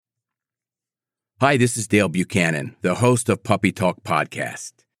Hi, this is Dale Buchanan, the host of Puppy Talk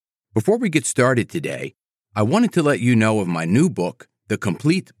Podcast. Before we get started today, I wanted to let you know of my new book, The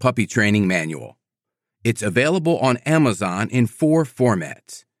Complete Puppy Training Manual. It's available on Amazon in 4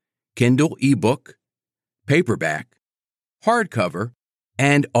 formats: Kindle ebook, paperback, hardcover,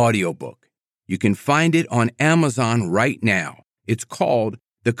 and audiobook. You can find it on Amazon right now. It's called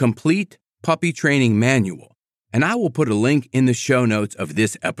The Complete Puppy Training Manual, and I will put a link in the show notes of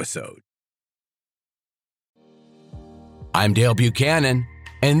this episode. I'm Dale Buchanan,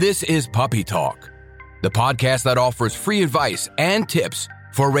 and this is Puppy Talk, the podcast that offers free advice and tips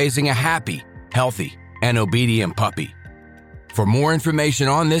for raising a happy, healthy, and obedient puppy. For more information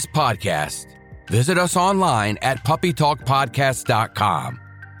on this podcast, visit us online at puppytalkpodcast.com.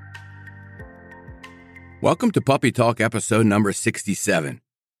 Welcome to Puppy Talk episode number 67.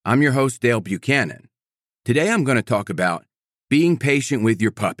 I'm your host, Dale Buchanan. Today I'm going to talk about being patient with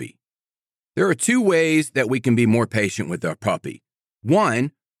your puppy. There are 2 ways that we can be more patient with our puppy.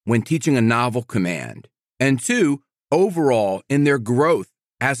 1, when teaching a novel command, and 2, overall in their growth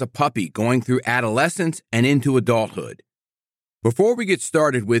as a puppy going through adolescence and into adulthood. Before we get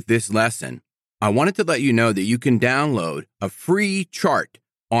started with this lesson, I wanted to let you know that you can download a free chart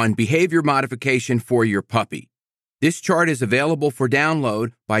on behavior modification for your puppy. This chart is available for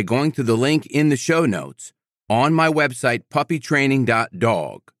download by going to the link in the show notes on my website,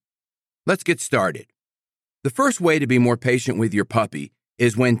 puppytraining.dog. Let's get started. The first way to be more patient with your puppy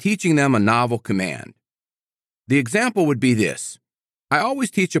is when teaching them a novel command. The example would be this. I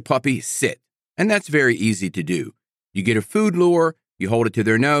always teach a puppy sit, and that's very easy to do. You get a food lure, you hold it to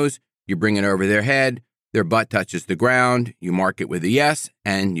their nose, you bring it over their head, their butt touches the ground, you mark it with a yes,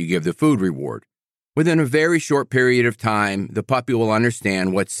 and you give the food reward. Within a very short period of time, the puppy will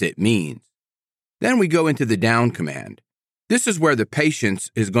understand what sit means. Then we go into the down command. This is where the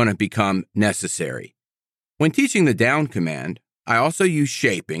patience is going to become necessary. When teaching the down command, I also use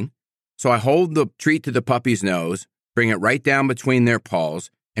shaping. So I hold the treat to the puppy's nose, bring it right down between their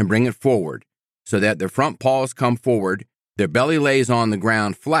paws, and bring it forward so that their front paws come forward, their belly lays on the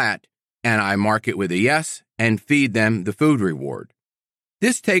ground flat, and I mark it with a yes and feed them the food reward.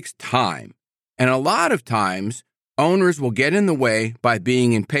 This takes time, and a lot of times, owners will get in the way by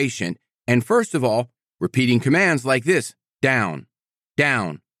being impatient and, first of all, repeating commands like this. Down,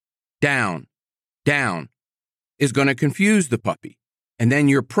 down, down, down is going to confuse the puppy. And then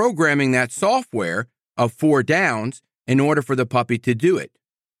you're programming that software of 4 downs in order for the puppy to do it.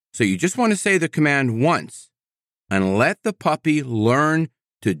 So you just want to say the command once and let the puppy learn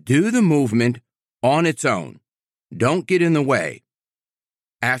to do the movement on its own. Don't get in the way.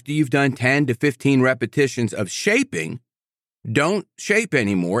 After you've done 10 to 15 repetitions of shaping, don't shape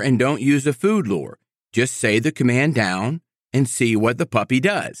anymore and don't use a food lure. Just say the command down and see what the puppy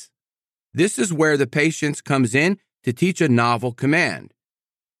does. This is where the patience comes in to teach a novel command.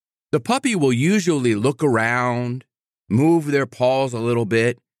 The puppy will usually look around, move their paws a little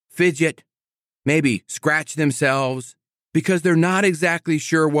bit, fidget, maybe scratch themselves, because they're not exactly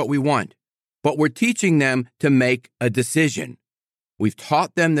sure what we want, but we're teaching them to make a decision. We've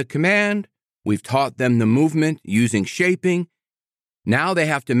taught them the command, we've taught them the movement using shaping. Now they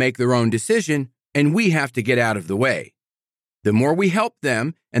have to make their own decision, and we have to get out of the way. The more we help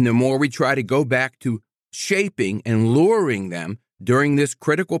them and the more we try to go back to shaping and luring them during this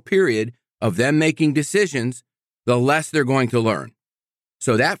critical period of them making decisions, the less they're going to learn.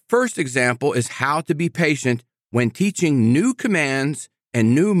 So that first example is how to be patient when teaching new commands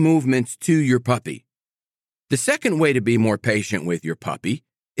and new movements to your puppy. The second way to be more patient with your puppy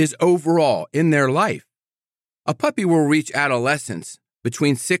is overall in their life. A puppy will reach adolescence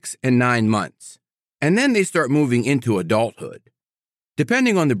between 6 and 9 months. And then they start moving into adulthood.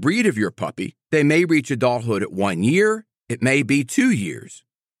 Depending on the breed of your puppy, they may reach adulthood at 1 year, it may be 2 years.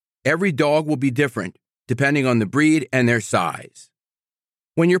 Every dog will be different depending on the breed and their size.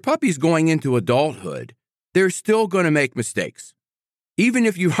 When your puppy's going into adulthood, they're still going to make mistakes. Even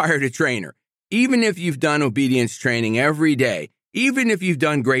if you hired a trainer, even if you've done obedience training every day, even if you've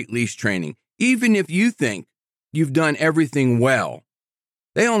done great leash training, even if you think you've done everything well,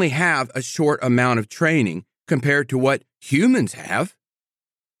 they only have a short amount of training compared to what humans have.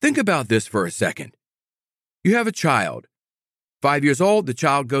 Think about this for a second. You have a child. 5 years old, the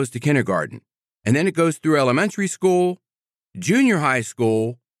child goes to kindergarten, and then it goes through elementary school, junior high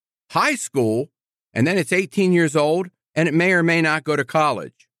school, and then it's 18 years old, and it may or may not go to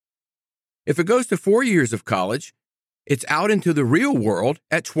college. If it goes to 4 years of college, it's out into the real world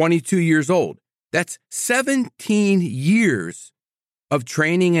at 22 years old. That's 17 years of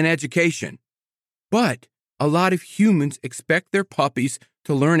training and education. But a lot of humans expect their puppies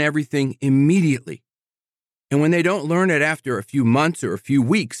to learn everything immediately. And when they don't learn it after a few months or a few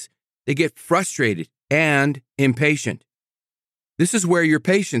weeks, they get frustrated and impatient. This is where your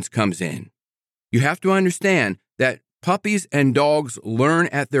patience comes in. You have to understand that puppies and dogs learn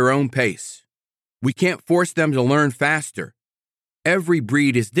at their own pace. We can't force them to learn faster. Every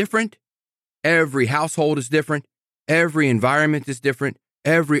breed is different. Every household is different. Every environment is different.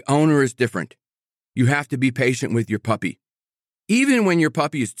 Every owner is different. You have to be patient with your puppy. Even when your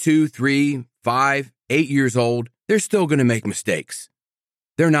puppy is 2, 3, 5, 8 years old, they're still going to make mistakes.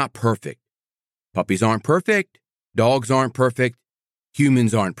 They're not perfect. Puppies aren't perfect. Dogs aren't perfect.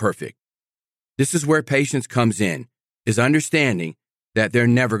 Humans aren't perfect. This is where patience comes in, is understanding that they're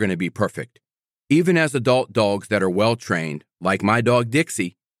never going to be perfect. Even as adult dogs that are well-trained, like my dog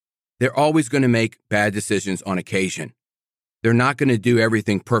Dixie, they're always going to make bad decisions on occasion. They're not going to do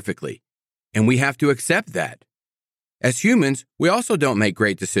everything perfectly, and we have to accept that. As humans, we also don't make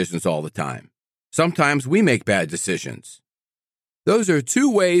great decisions all the time. Sometimes we make bad decisions. Those are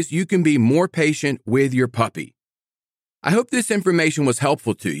 2 ways you can be more patient with your puppy. I hope this information was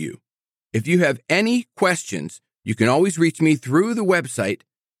helpful to you. If you have any questions, you can always reach me through the website,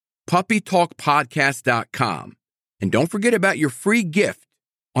 puppytalkpodcast.com. And don't forget about your free gift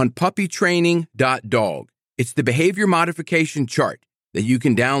on puppytraining.dog. It's the behavior modification chart that you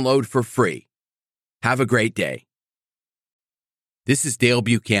can download for free. Have a great day. This is Dale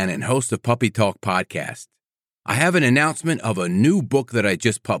Buchanan, host of Puppy Talk Podcast. I have an announcement of a new book that I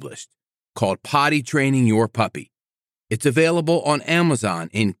just published called Potty Training Your Puppy. It's available on Amazon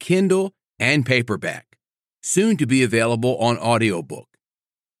in Kindle and paperback, soon to be available on audiobook.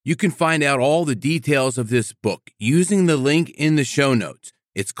 You can find out all the details of this book using the link in the show notes.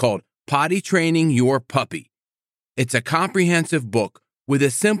 It's called Potty Training Your Puppy. It's a comprehensive book with a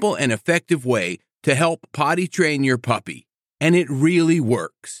simple and effective way to help potty train your puppy, and it really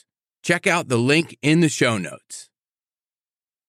works. Check out the link in the show notes.